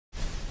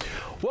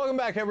Welcome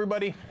back,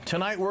 everybody.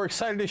 Tonight, we're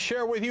excited to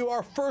share with you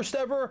our first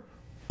ever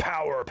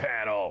Power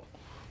Panel.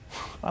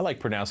 I like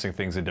pronouncing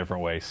things in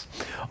different ways.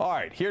 All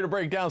right, here to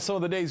break down some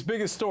of the day's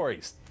biggest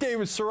stories,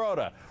 David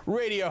Sirota,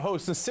 radio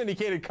host and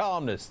syndicated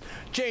columnist,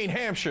 Jane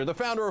Hamsher, the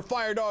founder of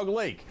Fire Dog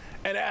Lake,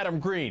 and Adam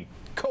Green,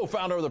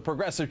 co-founder of the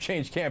Progressive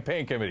Change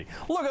Campaign Committee.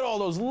 Look at all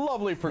those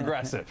lovely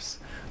progressives.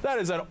 That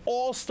is an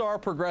all-star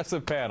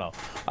progressive panel.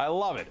 I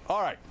love it.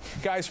 All right,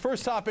 guys,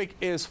 first topic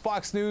is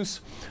Fox News.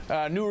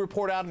 New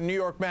report out in New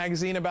York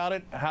Magazine about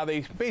it, how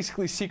they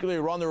basically secretly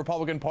run the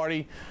Republican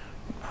Party.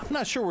 I'm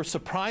not sure we're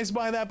surprised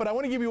by that, but I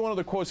want to give you one of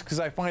the quotes because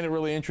I find it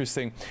really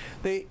interesting.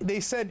 They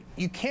said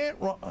you can't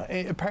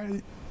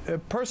a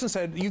person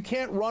said you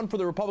can't run for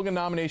the Republican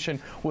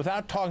nomination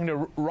without talking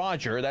to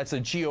Roger. That's a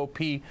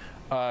GOP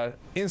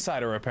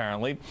insider,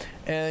 apparently.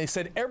 And they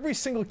said every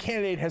single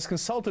candidate has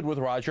consulted with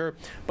Roger,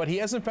 but he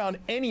hasn't found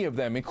any of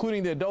them,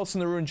 including the adults in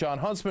the room, John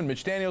Huntsman,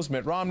 Mitch Daniels,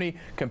 Mitt Romney,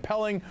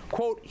 compelling.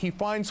 Quote, he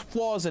finds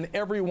flaws in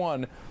every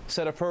one,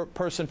 said a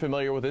person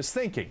familiar with his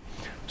thinking.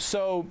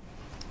 So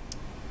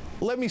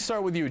let me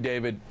start with you,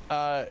 David.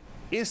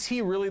 Is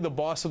he really the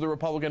boss of the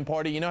Republican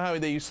Party? You know how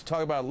they used to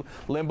talk about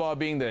Limbaugh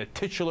being the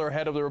titular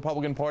head of the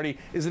Republican Party?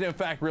 Is it in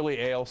fact really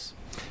Ailes?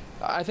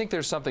 I think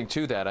there's something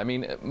to that. I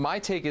mean, my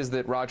take is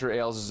that Roger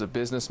Ailes is a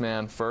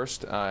businessman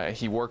first.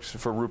 He works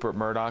for Rupert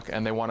Murdoch,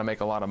 and they want to make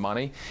a lot of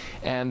money.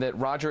 And that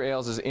Roger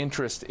Ailes'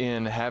 interest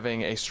in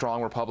having a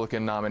strong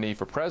Republican nominee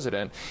for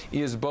president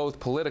is both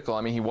political.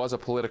 I mean, he was a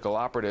political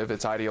operative.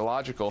 It's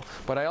ideological.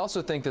 But I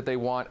also think that they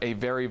want a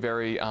very,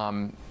 very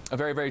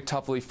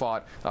toughly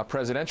fought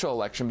presidential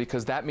election,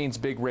 because that means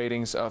big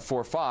ratings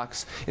for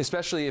Fox,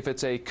 especially if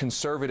it's a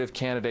conservative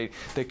candidate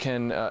that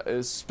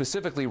can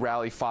specifically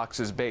rally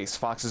Fox's base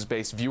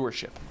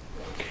viewership.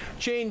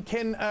 Jane,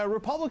 can a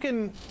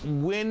Republican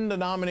win the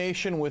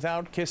nomination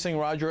without kissing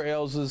Roger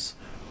Ailes'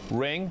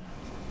 ring?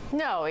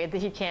 No,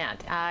 he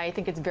can't. I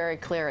think it's very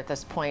clear at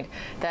this point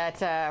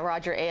that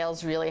Roger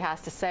Ailes really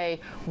has to say,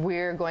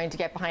 we're going to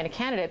get behind a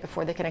candidate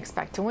before they can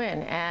expect to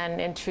win.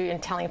 And in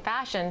telling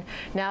fashion,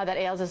 now that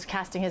Ailes is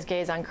casting his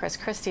gaze on Chris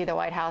Christie, the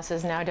White House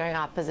is now doing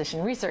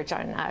opposition research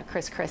on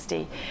Chris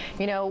Christie.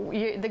 You know,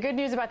 the good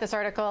news about this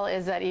article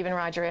is that even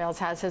Roger Ailes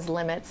has his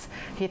limits.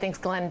 He thinks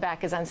Glenn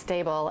Beck is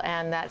unstable,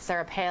 and that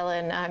Sarah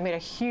Palin made a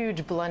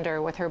huge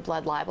blunder with her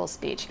blood libel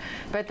speech.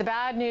 But the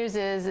bad news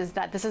is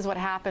that this is what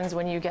happens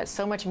when you get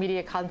so much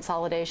media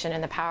consolidation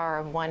in the power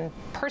of one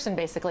person,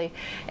 basically.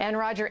 And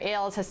Roger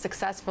Ailes has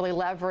successfully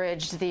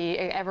leveraged the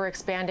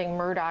ever-expanding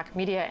Murdoch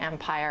media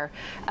empire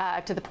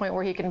to the point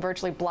where he can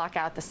virtually block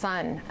out the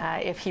sun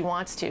if he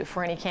wants to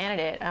for any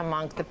candidate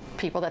among the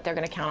people that they're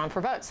going to count on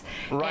for votes.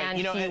 Right. And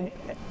you know,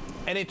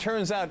 and it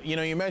turns out, you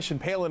know, you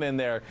mentioned Palin in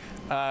there.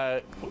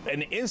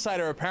 An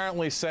insider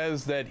apparently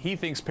says that he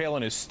thinks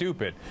Palin is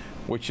stupid,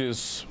 which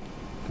is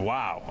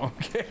wow.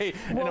 Okay.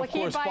 Well, and of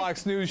course,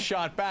 Fox News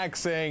shot back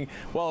saying,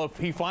 well, if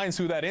he finds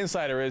who that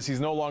insider is, he's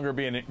no longer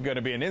going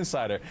to be an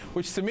insider,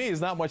 which to me is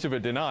not much of a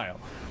denial.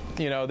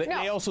 You know,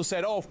 they also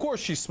said, oh, of course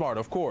she's smart,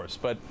 of course,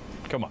 but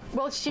come on.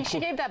 Well, she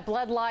gave that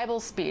blood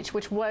libel speech,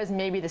 which was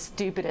maybe the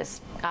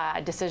stupidest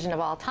decision of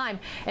all time.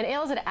 And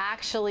Ailes had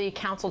actually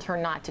counseled her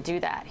not to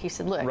do that. He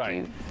said, look,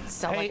 you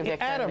sound like a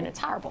victim, Adam, and it's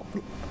horrible.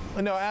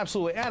 No,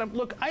 absolutely. Adam,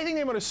 look, I think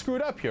they might have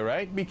screwed up here,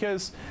 right?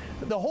 Because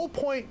the whole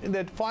point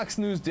that Fox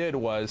News did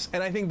was,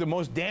 and I think the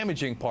most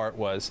damaging part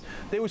was,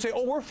 they would say,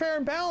 oh, we're fair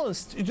and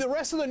balanced. The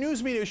rest of the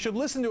news media should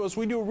listen to us.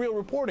 We do real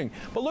reporting.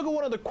 But look at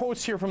one of the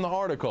quotes here from the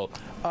article.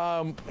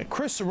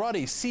 Chris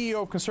Ruddy,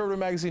 CEO of conservative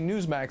magazine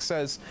Newsmax,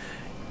 says,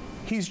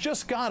 he's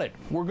just got it.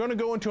 We're going to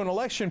go into an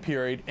election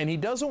period, and he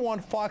doesn't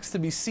want Fox to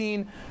be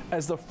seen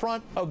as the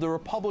front of the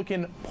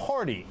Republican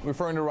Party,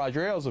 referring to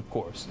Roger Ailes, of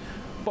course.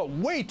 But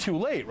way too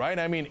late, right?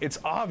 I mean, it's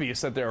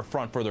obvious that they're a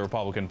front for the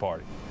Republican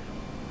Party.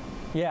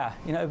 Yeah,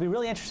 you know, it'd be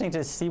really interesting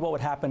to see what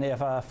would happen if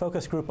a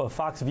focus group of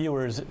Fox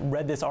viewers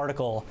read this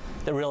article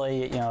that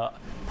really, you know,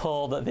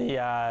 pulled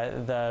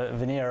the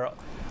veneer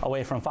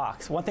away from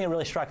Fox. One thing that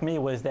really struck me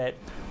was that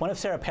one of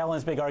Sarah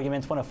Palin's big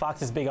arguments, one of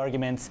Fox's big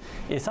arguments,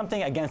 is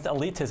something against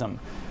elitism.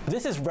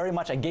 This is very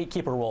much a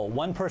gatekeeper role,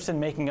 one person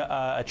making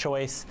a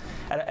choice,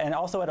 and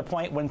also at a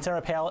point when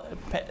Sarah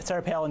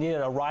Palin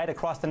needed a ride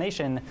across the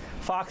nation,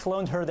 Fox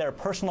loaned her their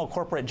personal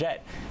corporate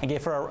jet and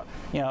gave her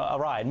a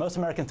ride. Most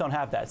Americans don't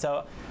have that.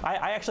 So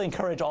I actually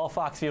encourage all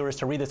Fox viewers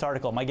to read this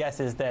article. My guess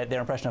is that their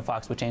impression of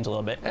Fox would change a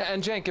little bit.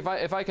 And Cenk,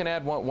 if I can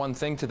add one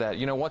thing to that,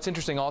 you know, what's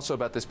interesting also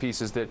about this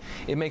piece is that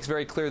it makes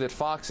very clear that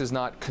Fox is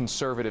not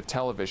conservative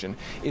television.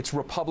 It's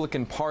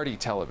Republican Party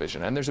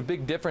television. And there's a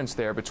big difference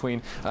there between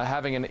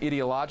having an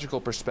ideological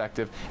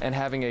perspective and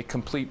having a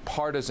complete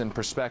partisan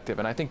perspective.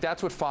 And I think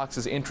that's what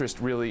Fox's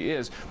interest really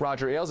is.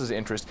 Roger Ailes'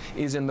 interest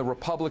is in the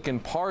Republican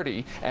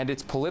Party and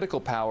its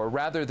political power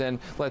rather than,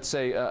 let's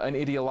say, an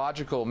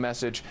ideological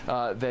message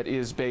that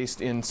is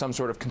based in some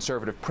sort of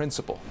conservative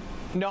principle.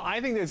 No,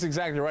 I think that's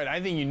exactly right. I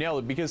think you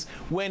nailed it, because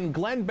when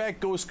Glenn Beck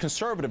goes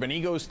conservative and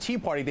he goes Tea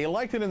Party, they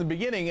liked it in the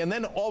beginning, and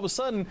then all of a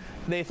sudden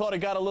they thought it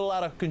got a little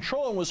out of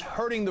control and was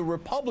hurting the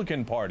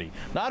Republican Party.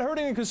 Not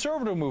hurting the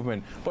conservative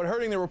movement, but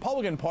hurting the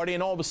Republican Party,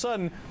 and all of a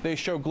sudden they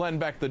show Glenn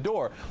Beck the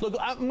door. Look,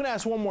 I'm going to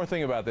ask one more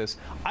thing about this.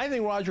 I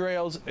think Roger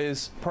Ailes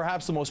is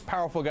perhaps the most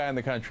powerful guy in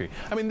the country.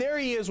 I mean, there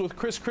he is with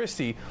Chris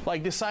Christie,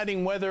 like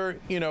deciding whether,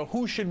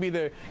 who should be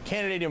the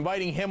candidate,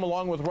 inviting him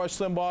along with Rush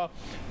Limbaugh.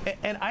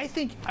 And I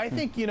think,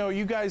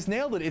 you guys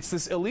nailed it. It's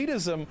this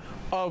elitism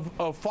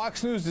of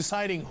Fox News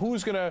deciding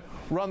who's going to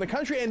run the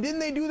country. And didn't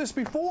they do this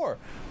before?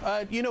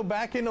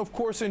 Back in, of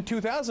course, in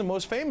 2000,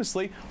 most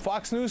famously,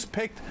 Fox News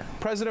picked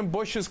President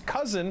Bush's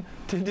cousin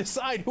to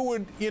decide who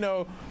would,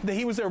 that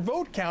he was their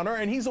vote counter,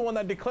 and he's the one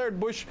that declared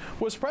Bush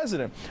was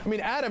president. I mean,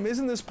 Adam,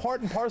 isn't this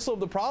part and parcel of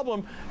the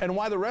problem, and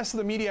why the rest of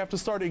the media have to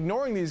start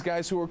ignoring these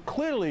guys who are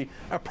clearly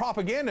a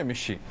propaganda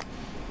machine?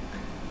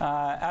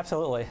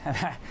 Absolutely.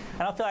 I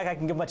don't feel like I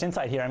can give much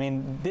insight here. I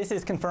mean, this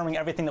is confirming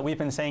everything that we've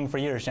been saying for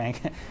years,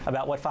 Cenk,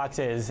 about what Fox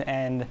is.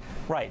 And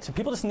right, so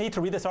people just need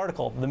to read this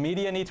article. The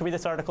media need to read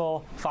this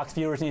article. Fox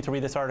viewers need to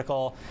read this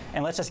article.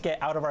 And let's just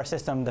get out of our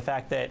system the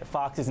fact that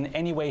Fox is in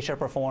any way,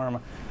 shape, or form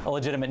a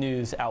legitimate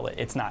news outlet.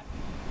 It's not.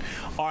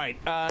 All right.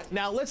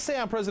 Now, let's stay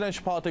on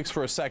presidential politics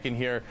for a second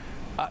here.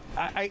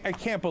 I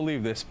can't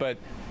believe this, but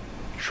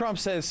Trump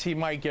says he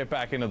might get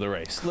back into the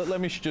race.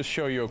 Let me just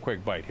show you a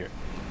quick bite here.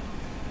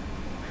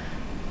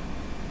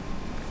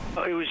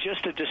 It was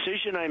just a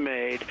decision I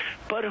made,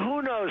 but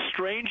who knows?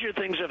 Stranger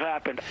things have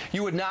happened.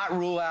 You would not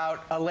rule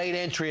out a late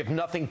entry if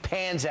nothing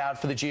pans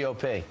out for the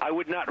GOP? I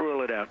would not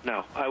rule it out.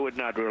 No, I would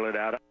not rule it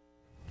out.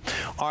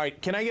 All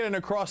right. Can I get an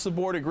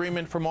across-the-board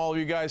agreement from all of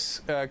you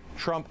guys?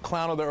 Trump,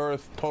 clown of the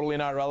earth, totally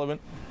not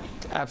relevant?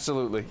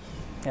 Absolutely.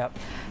 Yep.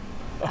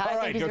 I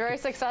think he's very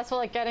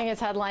successful at getting his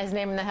headlines,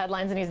 name in the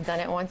headlines, and he's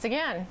done it once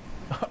again.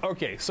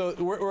 Okay, so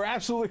we're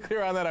absolutely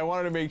clear on that. I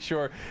wanted to make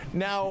sure.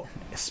 Now,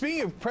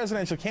 speaking of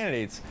presidential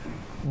candidates,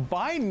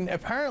 Biden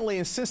apparently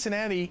in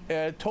Cincinnati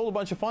told a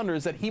bunch of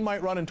funders that he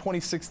might run in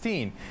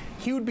 2016.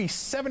 He would be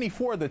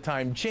 74 at the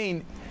time.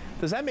 Jane,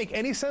 does that make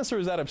any sense, or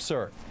is that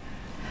absurd?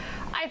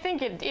 I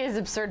think it is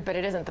absurd, but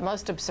it isn't the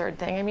most absurd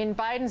thing. I mean,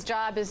 Biden's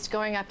job is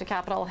going up to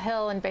Capitol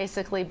Hill and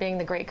basically being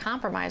the great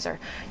compromiser.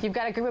 You've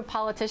got a group of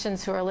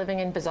politicians who are living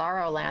in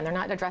bizarro land. They're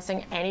not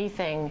addressing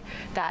anything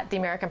that the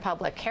American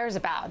public cares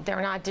about.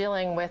 They're not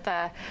dealing with,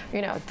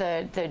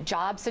 the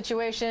job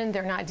situation.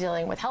 They're not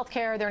dealing with health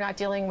care. They're not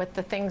dealing with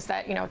the things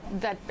that,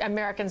 that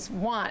Americans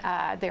want.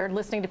 They're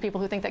listening to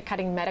people who think that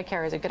cutting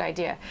Medicare is a good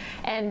idea.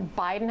 And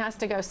Biden has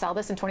to go sell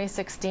this in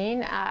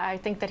 2016. I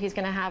think that he's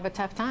going to have a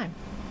tough time.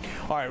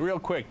 All right, real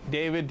quick,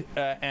 David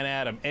and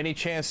Adam, any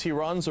chance he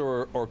runs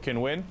or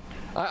can win?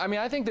 I mean,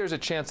 I think there's a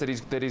chance that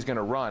he's going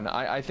to run.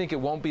 I think it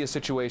won't be a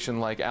situation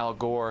like Al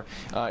Gore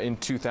in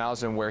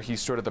 2000 where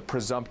he's sort of the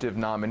presumptive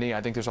nominee.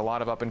 I think there's a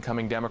lot of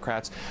up-and-coming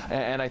Democrats,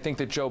 and I think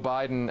that Joe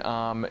Biden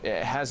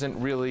hasn't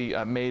really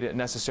made it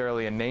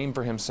necessarily a name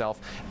for himself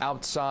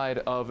outside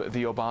of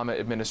the Obama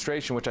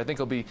administration, which I think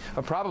will be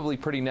probably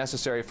pretty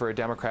necessary for a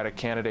Democratic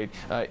candidate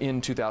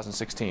in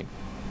 2016.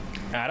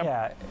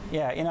 Adam?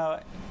 Yeah,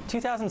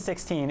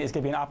 2016 is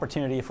going to be an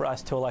opportunity for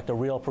us to elect a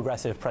real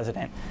progressive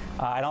president.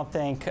 I don't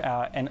think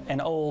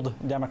an old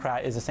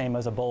Democrat is the same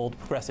as a bold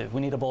progressive. We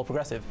need a bold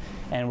progressive,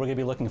 and we're going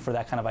to be looking for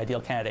that kind of ideal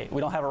candidate.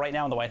 We don't have it right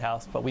now in the White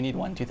House, but we need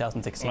one in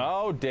 2016.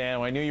 Oh,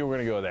 damn, I knew you were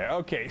going to go there.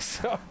 Okay,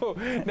 so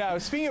now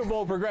speaking of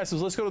bold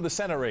progressives, let's go to the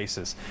Senate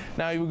races.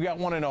 Now, we've got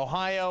one in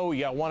Ohio, we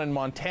got one in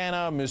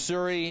Montana,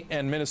 Missouri,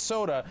 and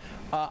Minnesota.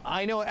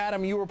 I know,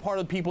 Adam, you were part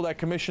of the people that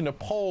commissioned a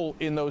poll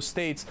in those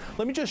states.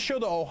 Let me just show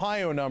the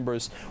Ohio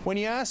numbers. When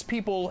you ask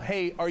people,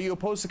 hey, are you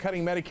opposed to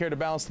cutting Medicare to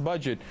balance the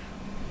budget?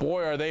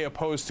 Boy, are they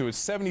opposed to it.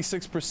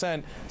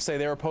 76% say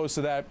they're opposed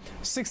to that,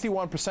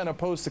 61%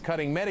 opposed to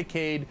cutting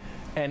Medicaid,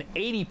 and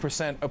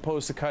 80%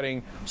 opposed to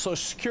cutting Social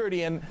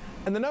Security. And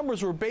the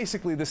numbers were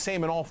basically the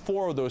same in all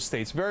four of those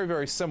states, very,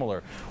 very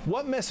similar.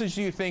 What message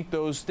do you think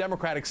those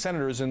Democratic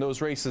senators in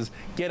those races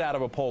get out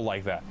of a poll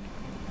like that?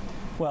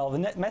 Well,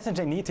 the message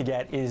they need to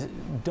get is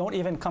don't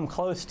even come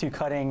close to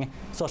cutting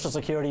Social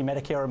Security,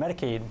 Medicare, or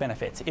Medicaid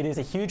benefits. It is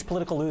a huge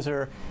political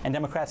loser, and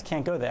Democrats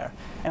can't go there.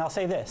 And I'll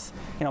say this,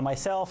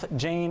 myself,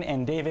 Jane,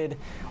 and David,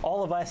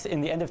 all of us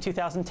in the end of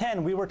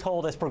 2010, we were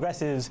told as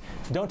progressives,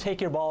 don't take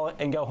your ball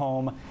and go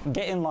home,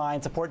 get in line,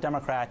 support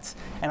Democrats.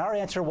 And our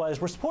answer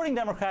was, we're supporting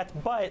Democrats,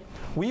 but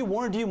we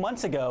warned you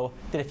months ago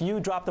that if you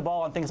drop the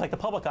ball on things like the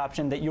public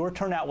option, that your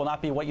turnout will not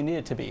be what you need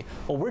it to be.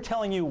 Well, we're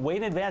telling you, way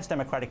in advance,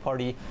 Democratic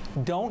Party,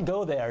 don't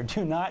go there.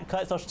 Do not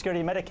cut Social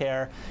Security and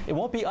Medicare. It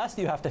won't be us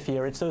that you have to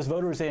fear. It's those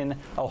voters in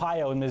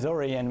Ohio and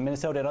Missouri and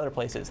Minnesota and other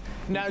places.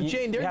 Now,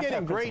 Jane, they're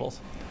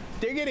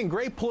getting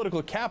great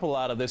political capital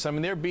out of this. I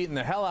mean, they're beating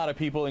the hell out of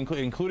people,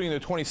 including the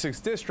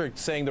 26th district,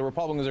 saying the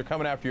Republicans are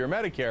coming after your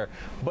Medicare.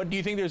 But do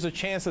you think there's a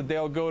chance that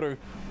they'll go to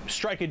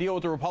strike a deal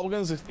with the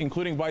Republicans,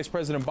 including Vice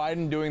President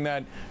Biden doing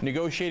that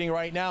negotiating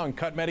right now, and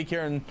cut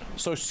Medicare and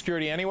Social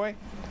Security anyway?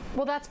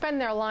 Well, that's been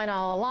their line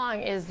all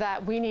along, is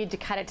that we need to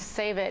cut it to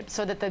save it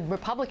so that the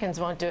Republicans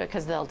won't do it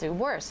because they'll do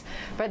worse.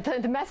 But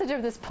the message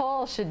of this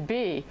poll should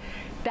be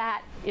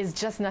that is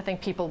just nothing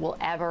people will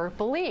ever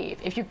believe.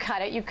 If you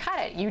cut it, you cut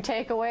it. You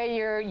take away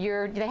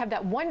they have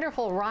that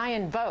wonderful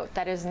Ryan vote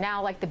that is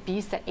now like the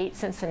beast that ate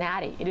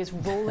Cincinnati. It is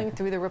rolling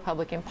through the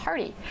Republican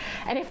Party.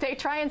 And if they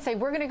try and say,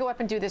 we're going to go up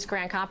and do this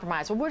grand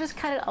compromise, well, we'll just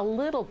cut it a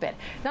little bit.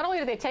 Not only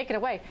do they take it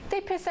away,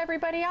 they piss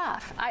everybody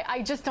off.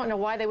 I just don't know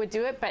why they would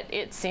do it, but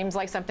it seems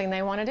like something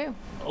they want to do.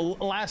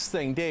 Last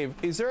thing, Dave,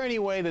 is there any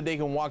way that they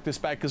can walk this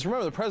back? Because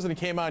remember, the president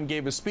came out and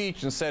gave a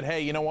speech and said,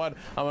 hey, you know what?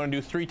 I'm going to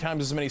do 3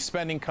 times as many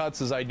spending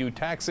cuts as I do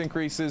tax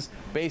increases.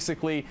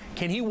 Basically,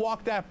 can he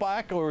walk that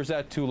back, or is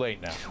that too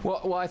late now?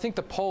 Well, I think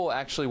the poll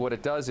actually what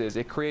it does is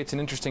it creates an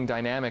interesting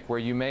dynamic where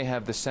you may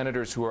have the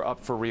senators who are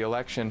up for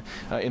re-election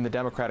in the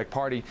Democratic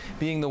Party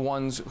being the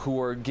ones who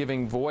are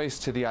giving voice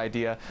to the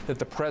idea that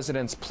the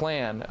president's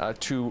plan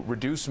to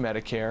reduce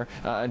Medicare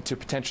and to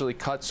potentially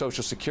cut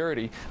Social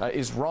Security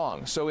is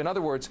wrong. So in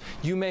other words,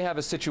 you may have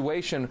a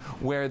situation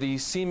where the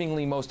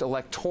seemingly most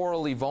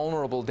electorally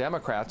vulnerable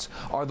Democrats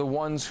are the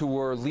ones who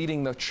are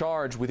leading the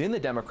charge within the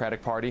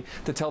Democratic Party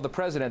to tell the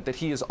president that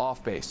he is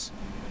off base.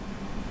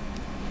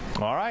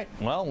 All right.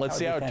 Well, let's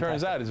see how it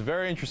turns out. It's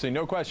very interesting,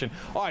 no question.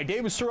 All right,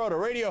 David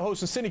Sirota, radio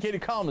host and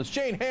syndicated columnist,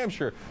 Jane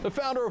Hamsher, the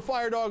founder of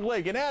Fire Dog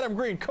Lake, and Adam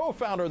Green,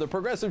 co-founder of the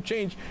Progressive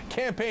Change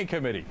Campaign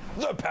Committee,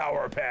 the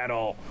Power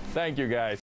Panel. Thank you, guys.